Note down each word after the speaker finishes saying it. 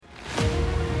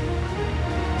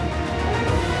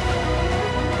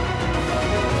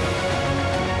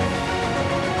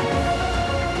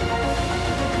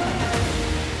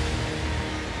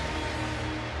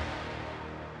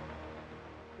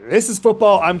This is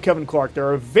football. I'm Kevin Clark.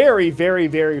 There are very, very,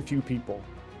 very few people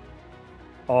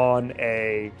on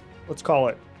a, let's call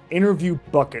it, interview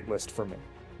bucket list for me.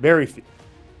 Very few.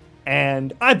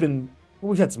 And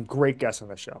we've had some great guests on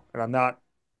this show, and I'm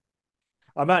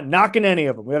not knocking any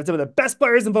of them. We have some of the best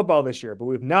players in football this year, but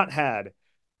we've not had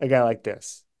a guy like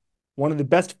this. One of the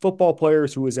best football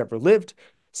players who has ever lived,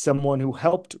 someone who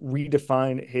helped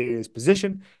redefine his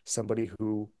position, somebody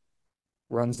who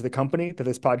runs the company that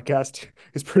this podcast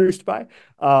is produced by.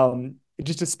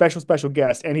 Just a special, special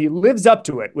guest. And he lives up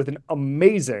to it with an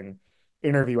amazing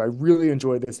interview. I really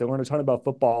enjoyed this. I learned a ton about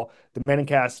football. The Manning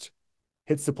Cast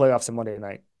hits the playoffs on Monday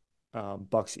night.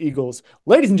 Bucks, Eagles.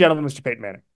 Ladies and gentlemen, Mr. Peyton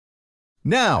Manning.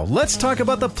 Now, let's talk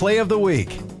about the play of the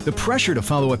week. The pressure to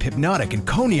follow up Hypnotic and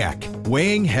Cognac,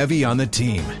 weighing heavy on the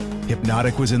team.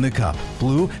 Hypnotic was in the cup,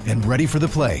 blue, and ready for the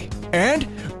play. And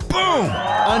boom!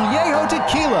 Añejo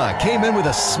Tequila came in with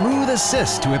a smooth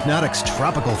assist to Hypnotic's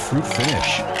tropical fruit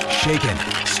finish. Shaken,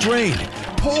 strained,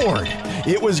 poured.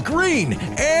 It was green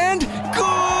and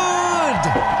good!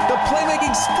 The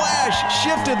playmaking splash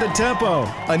shifted the tempo.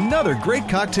 Another great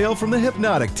cocktail from the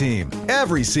Hypnotic team.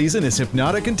 Every season is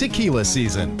Hypnotic and Tequila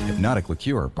season. Hypnotic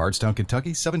Liqueur, Bardstown,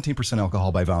 Kentucky, 17%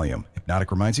 alcohol by volume.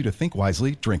 Hypnotic reminds you to think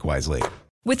wisely, drink wisely.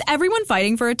 With everyone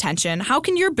fighting for attention, how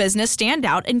can your business stand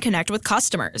out and connect with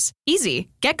customers? Easy.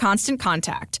 Get Constant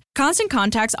Contact. Constant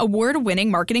Contact's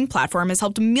award-winning marketing platform has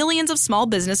helped millions of small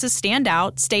businesses stand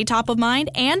out, stay top of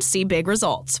mind, and see big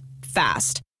results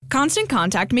fast. Constant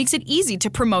Contact makes it easy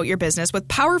to promote your business with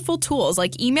powerful tools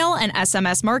like email and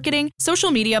SMS marketing,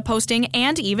 social media posting,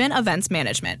 and even events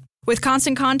management. With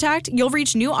Constant Contact, you'll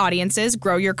reach new audiences,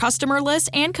 grow your customer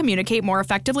list, and communicate more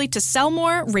effectively to sell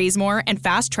more, raise more, and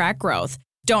fast-track growth.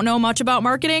 Don't know much about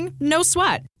marketing? No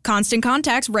sweat. Constant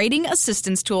Contact's writing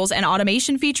assistance tools and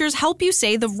automation features help you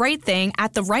say the right thing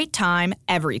at the right time,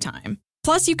 every time.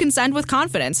 Plus, you can send with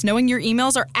confidence, knowing your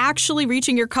emails are actually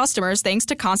reaching your customers thanks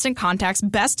to Constant Contact's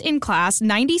best-in-class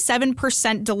 97%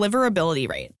 deliverability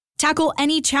rate. Tackle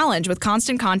any challenge with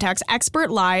Constant Contact's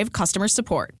expert live customer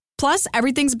support. Plus,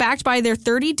 everything's backed by their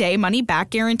 30-day money-back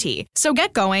guarantee. So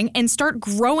get going and start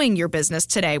growing your business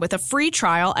today with a free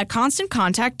trial at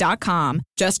ConstantContact.com.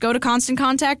 Just go to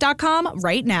ConstantContact.com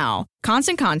right now.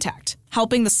 Constant Contact,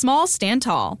 helping the small stand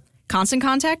tall.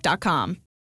 ConstantContact.com.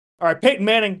 All right, Peyton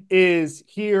Manning is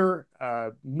here,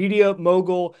 media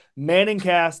mogul, Manning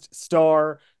Cast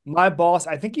star, my boss.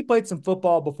 I think he played some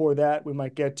football before that. We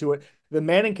might get to it. The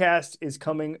Manning Cast is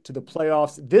coming to the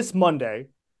playoffs this Monday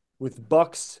with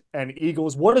Bucks and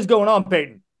Eagles. What is going on,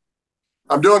 Peyton?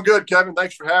 I'm doing good, Kevin.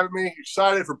 Thanks for having me.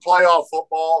 Excited for playoff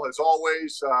football, as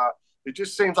always. It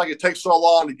just seems like it takes so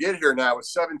long to get here now.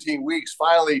 It's 17 weeks.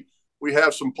 Finally, we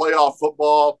have some playoff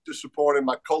football. Disappointed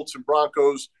my Colts and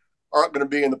Broncos aren't going to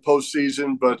be in the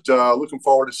postseason, but looking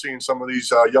forward to seeing some of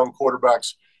these young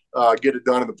quarterbacks get it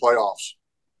done in the playoffs.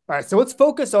 All right, so let's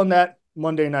focus on that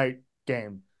Monday night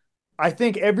game. I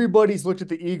think everybody's looked at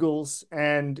the Eagles,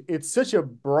 and it's such a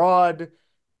broad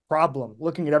problem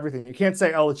looking at everything. You can't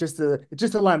say, oh, it's just a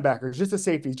linebacker, it's just a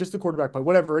safety, it's just a quarterback play,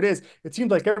 whatever it is. It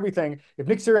seems like everything. If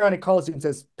Nick Sirianni calls you and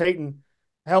says, Peyton,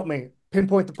 help me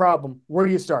pinpoint the problem, where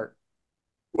do you start?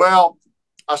 Well,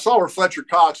 I saw where Fletcher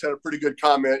Cox had a pretty good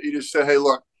comment. He just said, hey,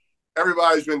 look,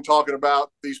 everybody's been talking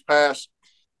about these past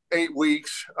 8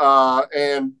 weeks,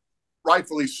 and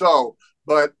rightfully so,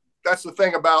 but that's the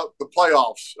thing about the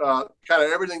playoffs. Kind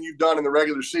of everything you've done in the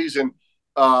regular season,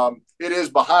 it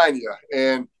is behind you.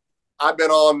 And I've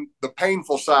been on the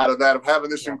painful side of that, of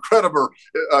having this incredible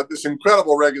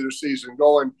regular season,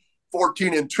 going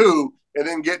 14-2, and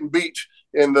then getting beat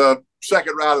in the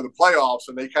second round of the playoffs.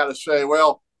 And they kind of say,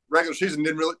 well, regular season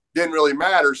didn't really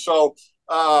matter. So,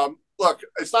 look,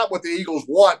 it's not what the Eagles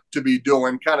want to be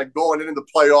doing, kind of going into the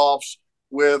playoffs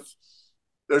with.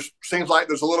 Seems like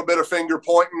there's a little bit of finger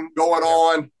pointing going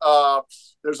on.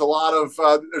 There's a lot of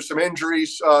there's some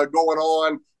injuries going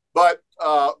on. But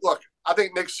look, I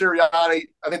think Nick Sirianni,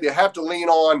 I think they have to lean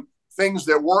on things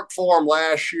that worked for him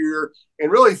last year and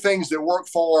really things that worked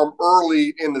for him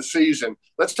early in the season.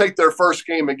 Let's take their first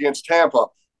game against Tampa.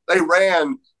 They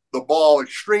ran the ball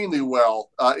extremely well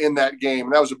in that game,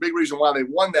 and that was a big reason why they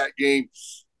won that game.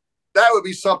 That would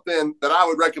be something that I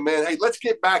would recommend. Hey, let's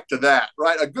get back to that,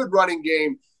 right? A good running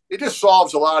game, it just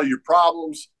solves a lot of your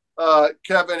problems,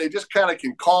 Kevin. It just kind of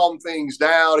can calm things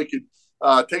down. It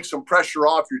could take some pressure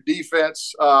off your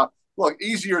defense. Look,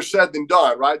 easier said than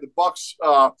done, right? The Bucks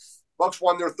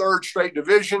won their third straight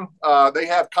division. They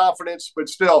have confidence, but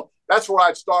still, that's where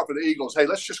I'd start for the Eagles. Hey,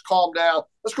 let's just calm down.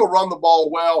 Let's go run the ball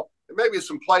well, and maybe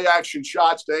some play action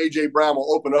shots to A.J. Brown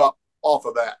will open up off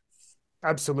of that.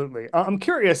 Absolutely. I'm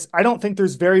curious. I don't think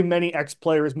there's very many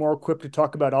ex-players more equipped to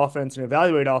talk about offense and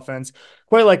evaluate offense,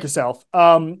 quite like yourself.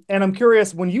 And I'm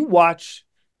curious, when you watch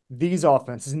these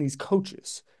offenses and these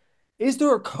coaches, is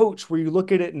there a coach where you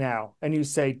look at it now and you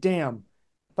say, damn,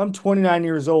 if I'm 29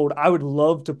 years old, I would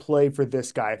love to play for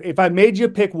this guy? If I made you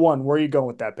pick one, where are you going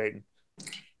with that, Peyton?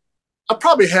 I'm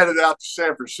probably headed out to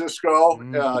San Francisco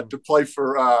Mm-hmm. to play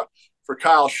for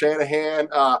Kyle Shanahan.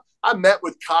 I met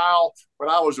with Kyle when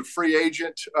I was a free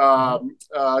agent. I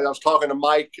was talking to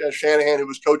Mike Shanahan, who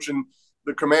was coaching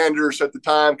the Commanders at the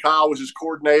time. Kyle was his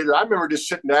coordinator. I remember just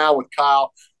sitting down with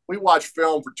Kyle. We watched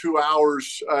film for 2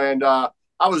 hours, and I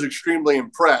was extremely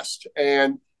impressed.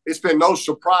 And it's been no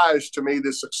surprise to me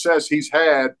the success he's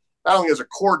had, not only as a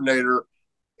coordinator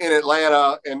in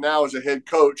Atlanta and now as a head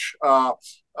coach.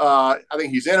 I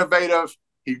think he's innovative.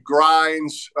 He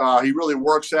grinds. He really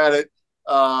works at it.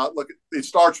 Look, it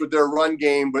starts with their run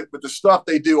game, but the stuff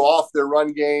they do off their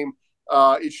run game,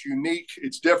 it's unique.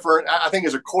 It's different. I think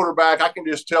as a quarterback, I can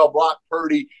just tell Brock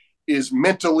Purdy is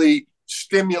mentally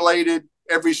stimulated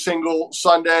every single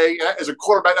Sunday. As a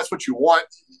quarterback, that's what you want.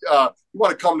 You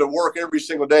want to come to work every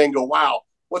single day and go, wow,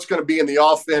 what's going to be in the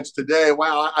offense today?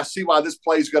 Wow, I see why this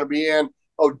play is going to be in.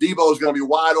 Oh, Debo is going to be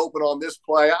wide open on this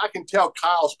play. I can tell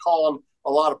Kyle's calling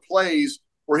a lot of plays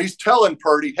where he's telling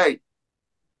Purdy, hey,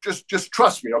 just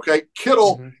trust me, okay?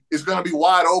 Kittle is going to be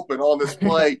wide open on this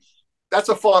play. That's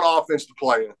a fun offense to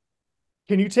play in.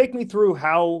 Can you take me through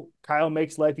how Kyle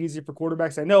makes life easier for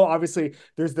quarterbacks? I know obviously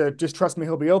there's the just trust me,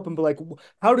 he'll be open, but like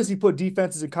how does he put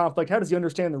defenses in conflict? How does he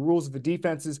understand the rules of the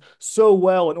defenses so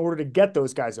well in order to get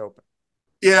those guys open?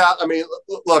 Yeah, I mean,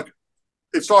 look,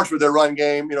 it starts with their run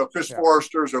game. Chris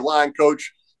Forrester's their line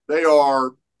coach.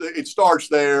 It starts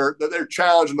there. They're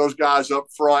challenging those guys up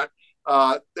front.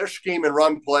 They're scheming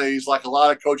run plays like a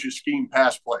lot of coaches scheme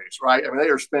pass plays, right? I mean, they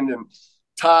are spending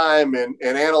time and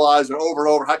analyzing over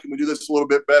and over. How can we do this a little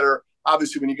bit better?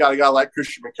 Obviously, when you got a guy like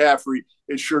Christian McCaffrey,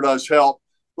 it sure does help.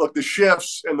 Look, the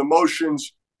shifts and the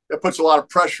motions, that puts a lot of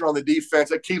pressure on the defense.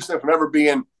 That keeps them from ever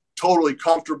being totally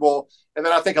comfortable. And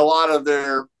then I think a lot of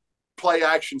their play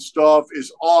action stuff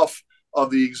is off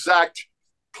of the exact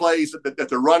plays that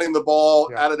they're running the ball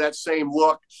out of that same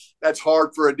look. That's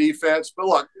hard for a defense. But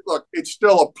look, it's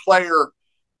still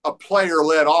a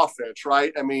player-led offense,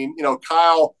 right? I mean,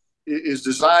 Kyle is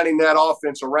designing that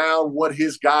offense around what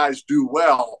his guys do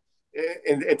well.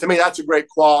 And to me, that's a great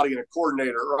quality in a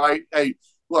coordinator, right? Hey,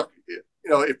 look,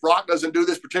 if Brock doesn't do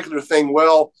this particular thing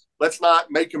well, let's not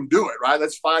make him do it, right?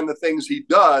 Let's find the things he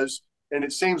does. And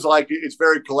it seems like it's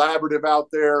very collaborative out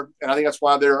there. And I think that's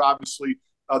why they're obviously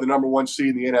the number one seed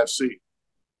in the NFC.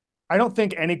 I don't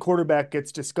think any quarterback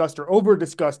gets discussed or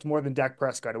over-discussed more than Dak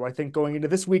Prescott, who I think going into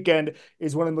this weekend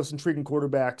is one of the most intriguing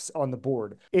quarterbacks on the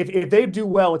board. If they do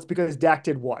well, it's because Dak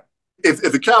did what? If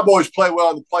the Cowboys play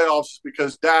well in the playoffs, it's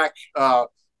because Dak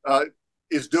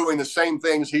is doing the same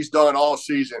things he's done all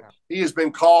season. He has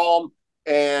been calm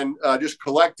and just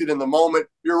collected in the moment.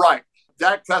 You're right.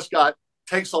 Dak Prescott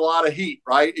takes a lot of heat,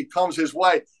 right? It comes his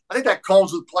way. I think that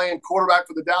comes with playing quarterback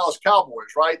for the Dallas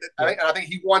Cowboys, right? I think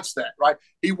he wants that, right?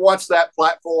 He wants that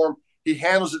platform. He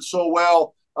handles it so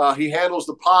well. He handles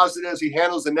the positives. He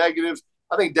handles the negatives.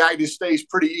 I think Dak just stays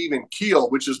pretty even keel,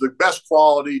 which is the best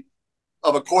quality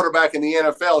of a quarterback in the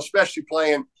NFL, especially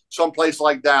playing someplace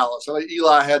like Dallas. I think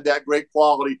Eli had that great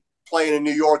quality playing in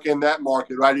New York in that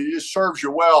market, right? It just serves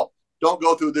you well. Don't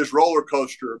go through this roller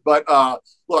coaster. But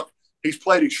look, he's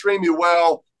played extremely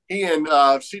well. He and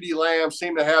CeeDee Lamb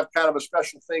seem to have kind of a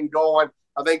special thing going.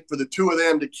 I think for the two of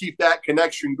them to keep that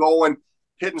connection going,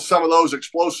 hitting some of those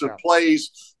explosive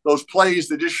plays, those plays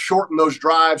that just shorten those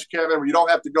drives, Kevin, where you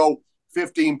don't have to go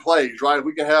 15 plays, right? If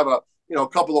we can have a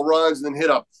couple of runs and then hit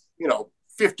a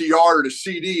 50-yarder to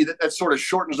CD, that sort of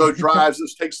shortens those drives.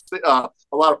 This takes a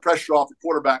lot of pressure off the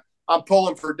quarterback. I'm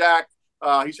pulling for Dak.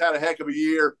 He's had a heck of a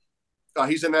year.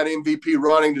 He's in that MVP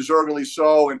running, deservingly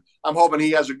so, and I'm hoping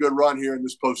he has a good run here in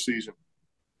this postseason.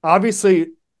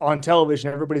 Obviously, on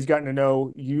television, everybody's gotten to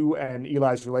know you and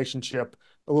Eli's relationship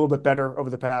a little bit better over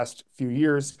the past few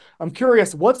years. I'm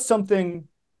curious, what's something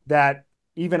that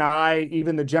even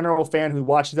the general fan who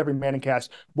watches every Manning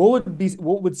cast, what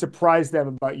would surprise them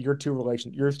about your two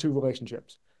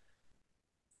relationships?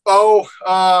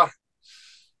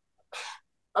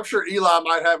 I'm sure Eli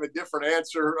might have a different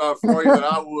answer for you than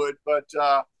I would, but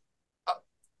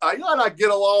Eli and I get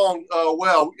along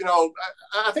well.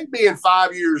 I think being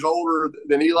 5 years older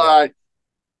than Eli,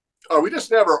 we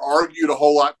just never argued a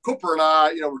whole lot. Cooper and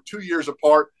I, we're 2 years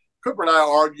apart. Cooper and I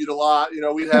argued a lot.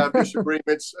 We'd have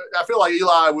disagreements. I feel like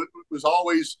Eli was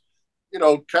always,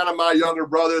 kind of my younger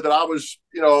brother that I was,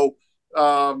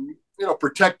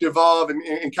 protective of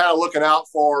and kind of looking out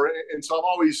for. And so I've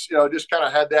always, just kind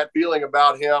of had that feeling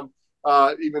about him,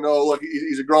 even though, look,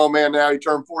 he's a grown man now. He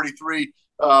turned 43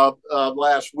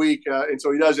 last week, and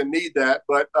so he doesn't need that.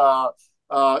 But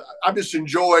I've just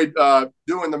enjoyed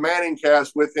doing the Manning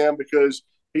cast with him because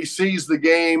he sees the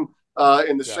game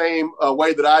in the same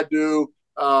way that I do.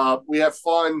 We have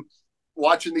fun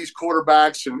watching these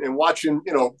quarterbacks and watching,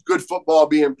 good football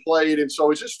being played. And so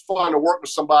it's just fun to work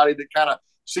with somebody that kind of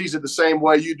sees it the same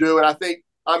way you do. And I think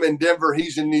I'm in Denver,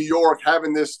 he's in New York,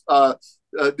 having this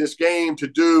this game to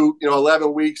do,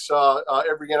 11 weeks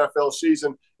every NFL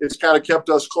season. It's kind of kept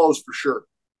us close for sure.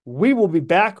 We will be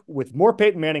back with more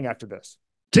Peyton Manning after this.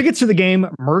 Tickets to the game,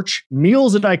 merch,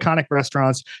 meals at iconic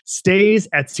restaurants, stays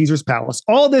at Caesar's Palace.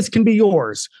 All this can be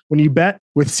yours when you bet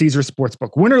with Caesars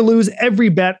Sportsbook. Win or lose, every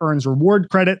bet earns reward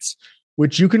credits,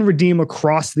 which you can redeem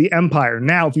across the empire.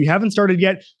 Now, if you haven't started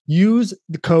yet, use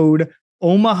the code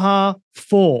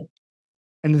OMAHAFULL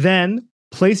and then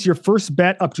place your first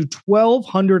bet up to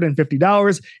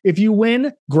 $1,250. If you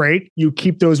win, great, you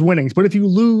keep those winnings. But if you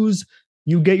lose,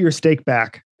 you get your stake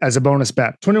back as a bonus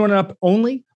bet. 21 and up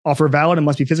only. Offer valid and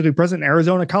must be physically present in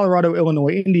Arizona, Colorado,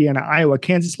 Illinois, Indiana, Iowa,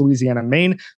 Kansas, Louisiana,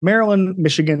 Maine, Maryland,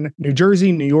 Michigan, New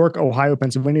Jersey, New York, Ohio,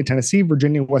 Pennsylvania, Tennessee,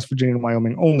 Virginia, West Virginia, and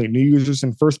Wyoming only. New users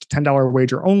and first $10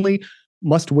 wager only.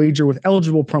 Must wager with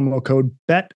eligible promo code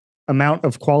BET. Amount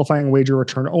of qualifying wager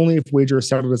return only if wager is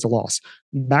settled as a loss.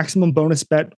 Maximum bonus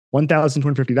bet,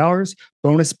 $1,250.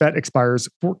 Bonus bet expires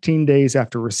 14 days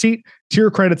after receipt. Tier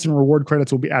credits and reward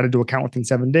credits will be added to account within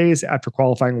 7 days after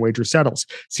qualifying wager settles.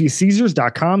 See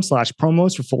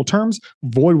Caesars.com/promos for full terms.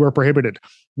 Void where prohibited.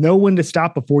 Know when to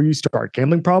stop before you start.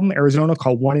 Gambling problem? Arizona,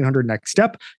 call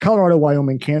 1-800-NEXT-STEP. Colorado,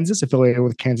 Wyoming, Kansas, affiliated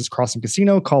with Kansas Crossing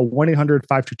Casino, call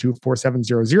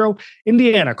 1-800-522-4700.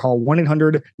 Indiana, call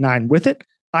 1-800-9-WITH-IT.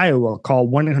 Iowa, call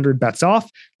 1-800-BETS-OFF.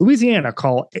 Louisiana,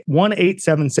 call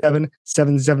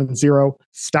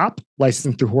 1-877-770-STOP.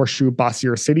 Licensed through Horseshoe,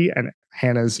 Bossier City, and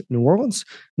Hannah's, New Orleans.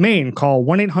 Maine, call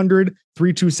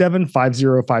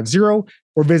 1-800-327-5050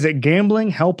 or visit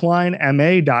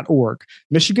gamblinghelplinema.org.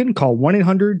 Michigan, call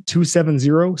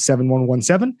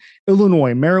 1-800-270-7117.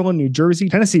 Illinois, Maryland, New Jersey,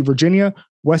 Tennessee, Virginia,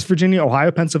 West Virginia, Ohio,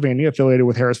 Pennsylvania, affiliated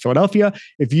with Harris, Philadelphia.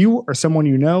 If you or someone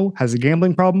you know has a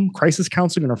gambling problem, crisis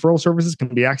counseling and referral services can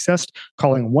be accessed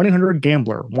calling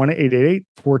 1-800-GAMBLER,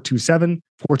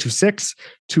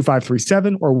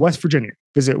 1-888-427-426-2537, or West Virginia.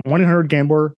 Visit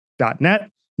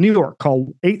 1-800-GAMBLER.net. New York,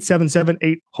 call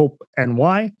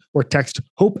 877-8-HOPE-NY or text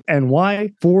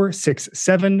HOPE-NY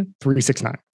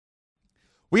 467-369.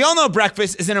 We all know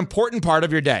breakfast is an important part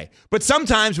of your day, but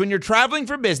sometimes when you're traveling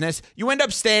for business, you end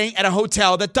up staying at a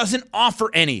hotel that doesn't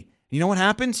offer any. You know what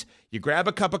happens? You grab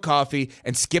a cup of coffee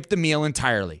and skip the meal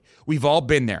entirely. We've all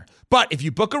been there. But if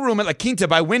you book a room at La Quinta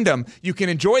by Wyndham, you can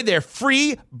enjoy their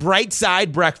free Bright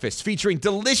Side breakfast featuring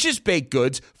delicious baked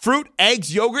goods, fruit,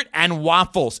 eggs, yogurt, and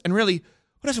waffles. And really,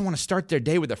 who doesn't want to start their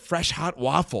day with a fresh, hot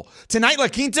waffle? Tonight, La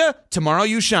Quinta, tomorrow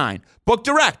you shine. Book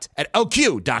direct at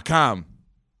lq.com.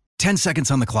 10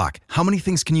 seconds on the clock. How many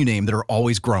things can you name that are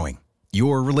always growing?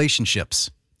 Your relationships,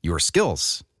 your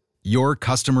skills, your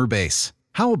customer base.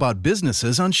 How about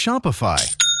businesses on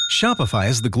Shopify? Shopify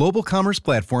is the global commerce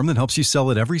platform that helps you sell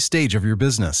at every stage of your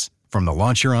business. From the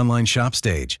launch your online shop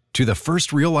stage to the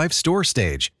first real life store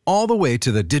stage, all the way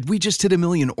to the did we just hit a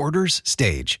million orders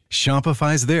stage.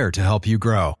 Shopify's there to help you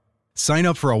grow. Sign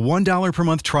up for a $1 per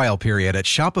month trial period at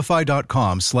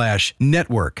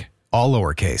shopify.com/network, all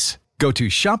lowercase. Go to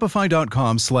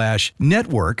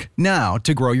shopify.com/network now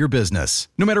to grow your business,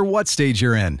 no matter what stage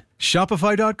you're in.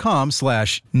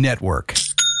 Shopify.com/network.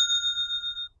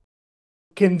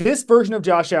 Can this version of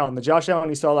Josh Allen, the Josh Allen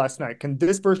you saw last night, can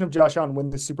this version of Josh Allen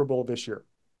win the Super Bowl this year?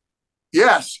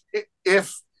 Yes.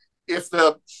 If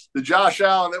the Josh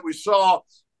Allen that we saw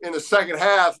in the second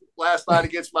half last night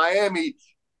against Miami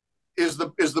is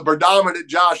the predominant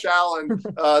Josh Allen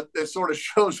that sort of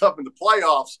shows up in the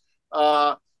playoffs,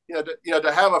 to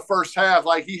have a first half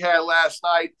like he had last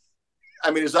night,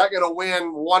 I mean, is that going to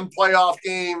win one playoff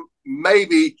game?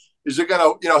 Maybe. Is it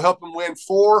going to, help him win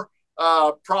four?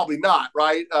 Probably not,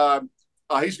 right?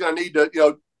 He's going to need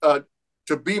to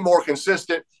be more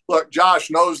consistent. Look,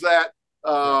 Josh knows that.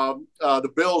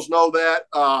 The Bills know that.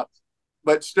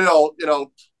 But still,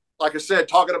 like I said,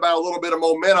 talking about a little bit of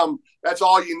momentum, that's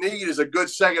all you need is a good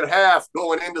second half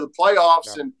going into the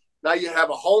playoffs. Yeah. And now you have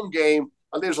a home game.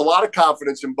 I think there's a lot of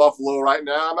confidence in Buffalo right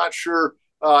now. I'm not sure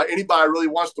anybody really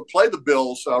wants to play the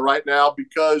Bills right now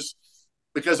because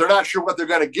they're not sure what they're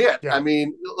going to get. Yeah. I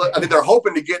mean, they're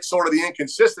hoping to get sort of the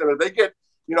inconsistent. If they get,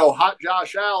 hot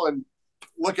Josh Allen,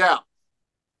 look out.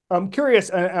 I'm curious,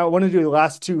 and I want to do the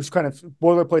last two kind of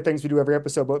boilerplate things we do every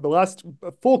episode, but the last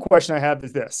full question I have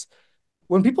is this.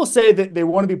 When people say that they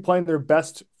want to be playing their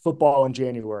best football in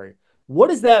January, what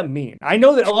does that mean? I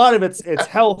know that a lot of it's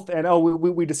health and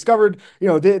we discovered,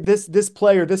 this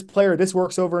player, this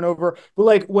works over and over. But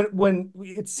like when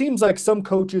it seems like some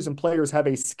coaches and players have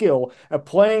a skill at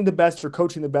playing the best or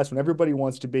coaching the best when everybody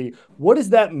wants to be. What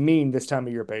does that mean this time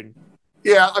of year, Peyton?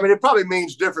 Yeah, I mean, it probably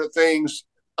means different things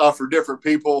for different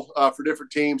people, for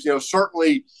different teams.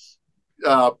 Certainly,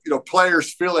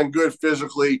 players feeling good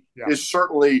physically is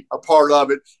certainly a part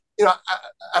of it.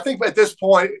 I think at this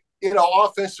point,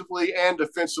 offensively and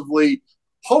defensively,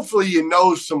 hopefully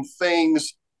some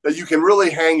things that you can really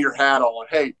hang your hat on.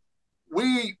 Hey,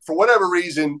 we, for whatever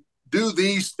reason, do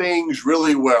these things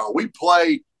really well. We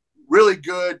play really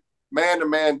good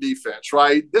man-to-man defense,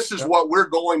 right? This is what we're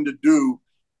going to do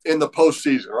in the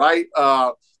postseason, right?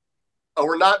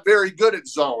 We're not very good at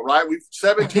zone, right? We've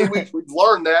 17 weeks, we've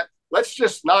learned that. Let's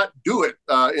just not do it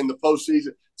in the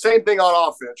postseason. Same thing on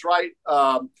offense, right?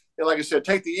 And like I said,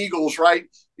 take the Eagles, right?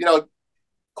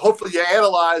 Hopefully you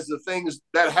analyze the things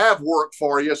that have worked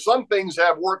for you. Some things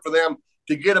have worked for them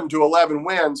to get them to 11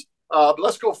 wins. But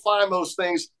let's go find those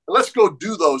things and let's go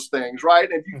do those things, right?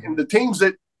 And the teams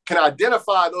that can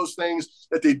identify those things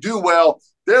that they do well,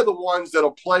 they're the ones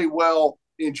that'll play well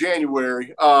in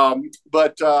January.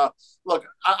 But look,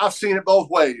 I've seen it both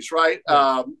ways, right?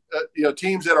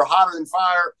 Teams that are hotter than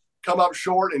fire come up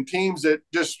short, and teams that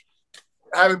just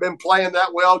haven't been playing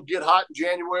that well get hot in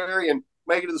January and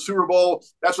make it to the Super Bowl.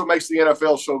 That's what makes the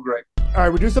NFL so great. All right,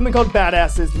 we do something called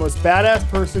Badasses. The most badass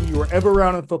person you were ever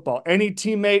around in football. Any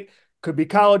teammate, could be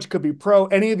college, could be pro,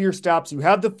 any of your stops. You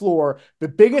have the floor. The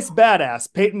biggest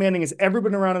badass Peyton Manning has ever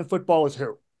been around in football is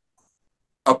who?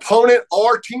 Opponent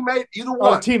or teammate, either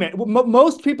one. Oh, teammate.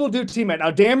 Most people do teammate.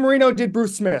 Now, Dan Marino did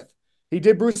Bruce Smith. He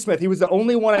did Bruce Smith. He was the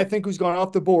only one, I think, who's gone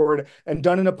off the board and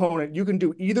done an opponent. You can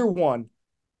do either one.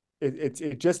 It's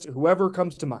just whoever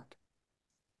comes to mind.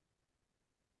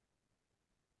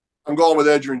 I'm going with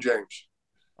Edgerrin James.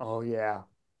 Oh, yeah.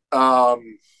 Tough,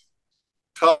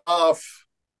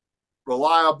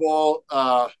 reliable.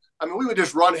 We would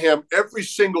just run him every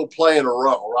single play in a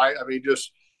row, right?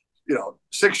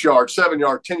 6 yards, 7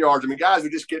 yards, 10 yards. Guys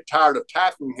would just get tired of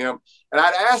tackling him. And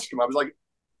I'd ask him, I'm like,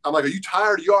 are you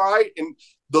tired? Are you all right? And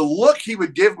the look he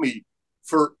would give me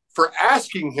for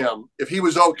asking him if he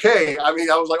was okay, I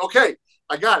was like, okay,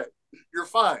 I got it. You're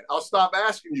fine. I'll stop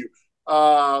asking you.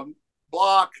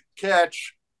 Block,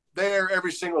 catch, there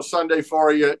every single Sunday for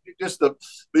you. Just the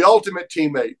ultimate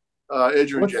teammate,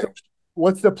 Edgerrin James.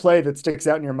 What's the play that sticks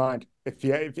out in your mind?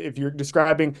 If you're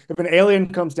describing, if an alien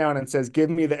comes down and says, give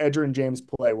me the Edgerrin James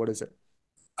play, what is it?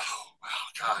 Oh,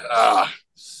 God.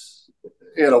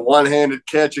 He had a one-handed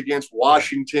catch against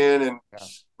Washington in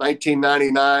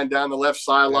 1999 down the left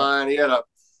sideline. He had a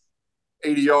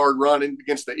 80-yard run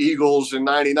against the Eagles in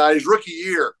 99. His rookie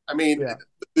year.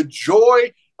 The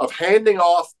joy of handing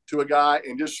off to a guy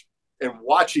and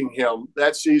watching him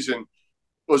that season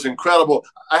was incredible.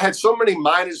 I had so many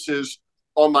minuses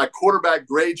on my quarterback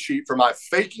grade sheet for my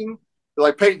faking. They're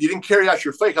like, Peyton, you didn't carry out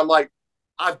your fake. I'm like,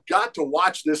 I've got to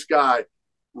watch this guy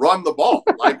run the ball.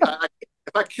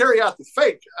 If I carry out the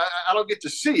fake, I don't get to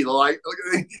see. And my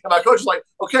coach is like,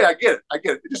 okay, I get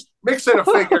it. Just mix in a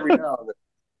fake every now and then.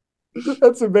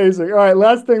 That's amazing. All right,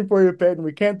 last thing for you, Peyton.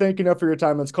 We can't thank you enough for your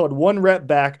time. It's called One Rep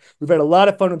Back. We've had a lot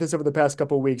of fun with this over the past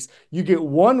couple of weeks. You get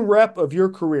one rep of your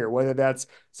career, whether that's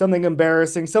something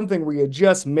embarrassing, something where you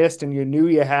just missed and you knew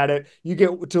you had it. You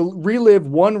get to relive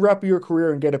one rep of your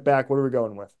career and get it back. What are we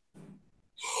going with?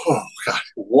 Oh, God,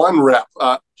 one rep.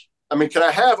 Can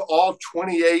I have all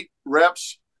 28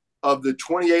 reps of the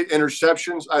 28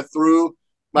 interceptions I threw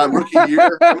my rookie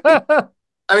year?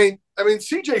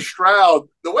 C.J. Stroud,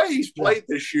 the way he's played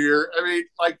this year,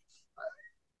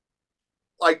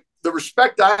 the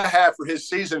respect I have for his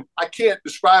season, I can't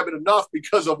describe it enough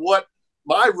because of what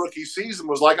my rookie season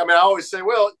was like. I always say,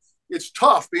 well, it's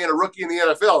tough being a rookie in the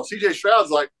NFL. C.J. Stroud's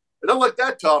like, it doesn't look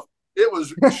that tough. It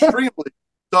was extremely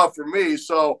tough for me.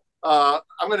 So I'm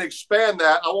going to expand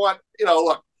that. I want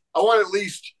at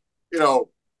least,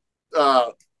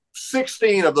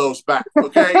 16 of those back.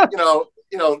 Okay.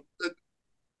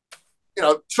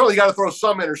 Certainly got to throw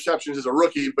some interceptions as a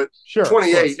rookie, but sure,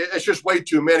 28, it's just way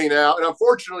too many now. And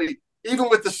unfortunately, even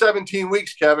with the 17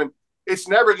 weeks, Kevin, it's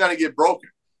never going to get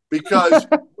broken because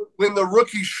when the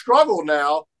rookies struggle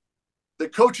now, the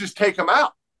coaches take them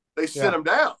out. They sit them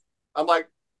down. I'm like,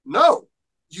 no,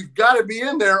 you've got to be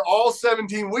in there all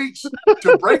 17 weeks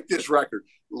to break this record.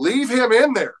 Leave him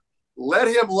in there. Let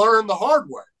him learn the hard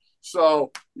way.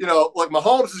 So Like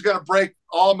Mahomes is going to break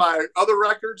all my other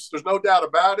records. There's no doubt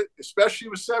about it, especially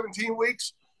with 17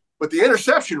 weeks. But the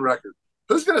interception record,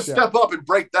 who's going to step up and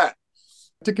break that?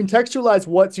 To contextualize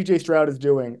what CJ Stroud is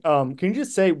doing, can you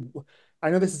just say, I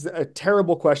know this is a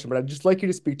terrible question, but I'd just like you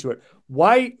to speak to it.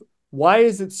 Why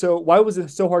was it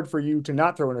so hard for you to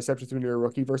not throw interceptions when you're a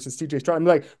rookie versus CJ Stroud? I mean,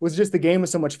 like, was it just the game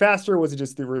was so much faster? Was it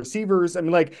just the receivers? I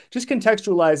mean, like, just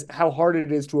contextualize how hard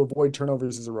it is to avoid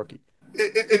turnovers as a rookie.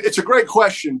 It's a great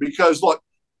question because, look,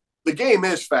 the game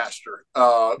is faster.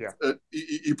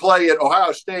 You play at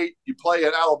Ohio State, you play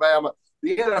at Alabama.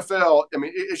 The NFL, I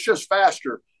mean, it's just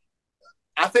faster.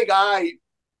 I think I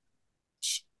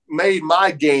made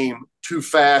my game too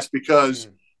fast because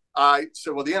I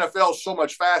said, well, the NFL is so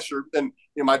much faster, then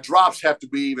my drops have to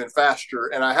be even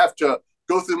faster, and I have to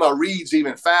go through my reads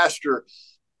even faster.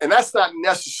 And that's not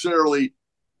necessarily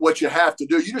what you have to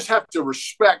do. You just have to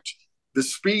respect the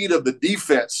speed of the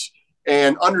defense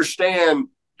and understand,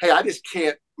 hey, I just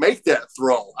can't make that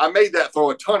throw. I made that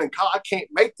throw a ton in college. I can't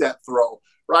make that throw,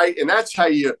 right? And that's how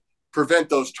you prevent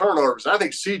those turnovers. And I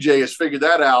think CJ has figured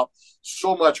that out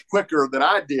so much quicker than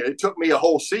I did. It took me a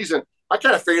whole season. I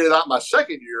kind of figured it out my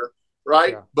second year,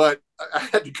 right? Yeah. But I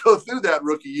had to go through that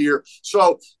rookie year.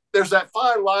 So there's that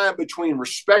fine line between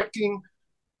respecting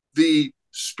the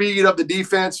speed of the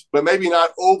defense, but maybe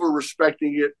not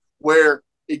over-respecting it where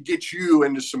it gets you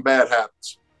into some bad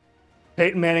habits.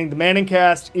 Peyton Manning, the Manning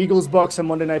Cast, Eagles Bucks on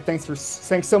Monday night. Thanks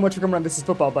so much for coming on. This is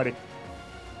Football Buddy.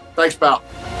 Thanks, pal.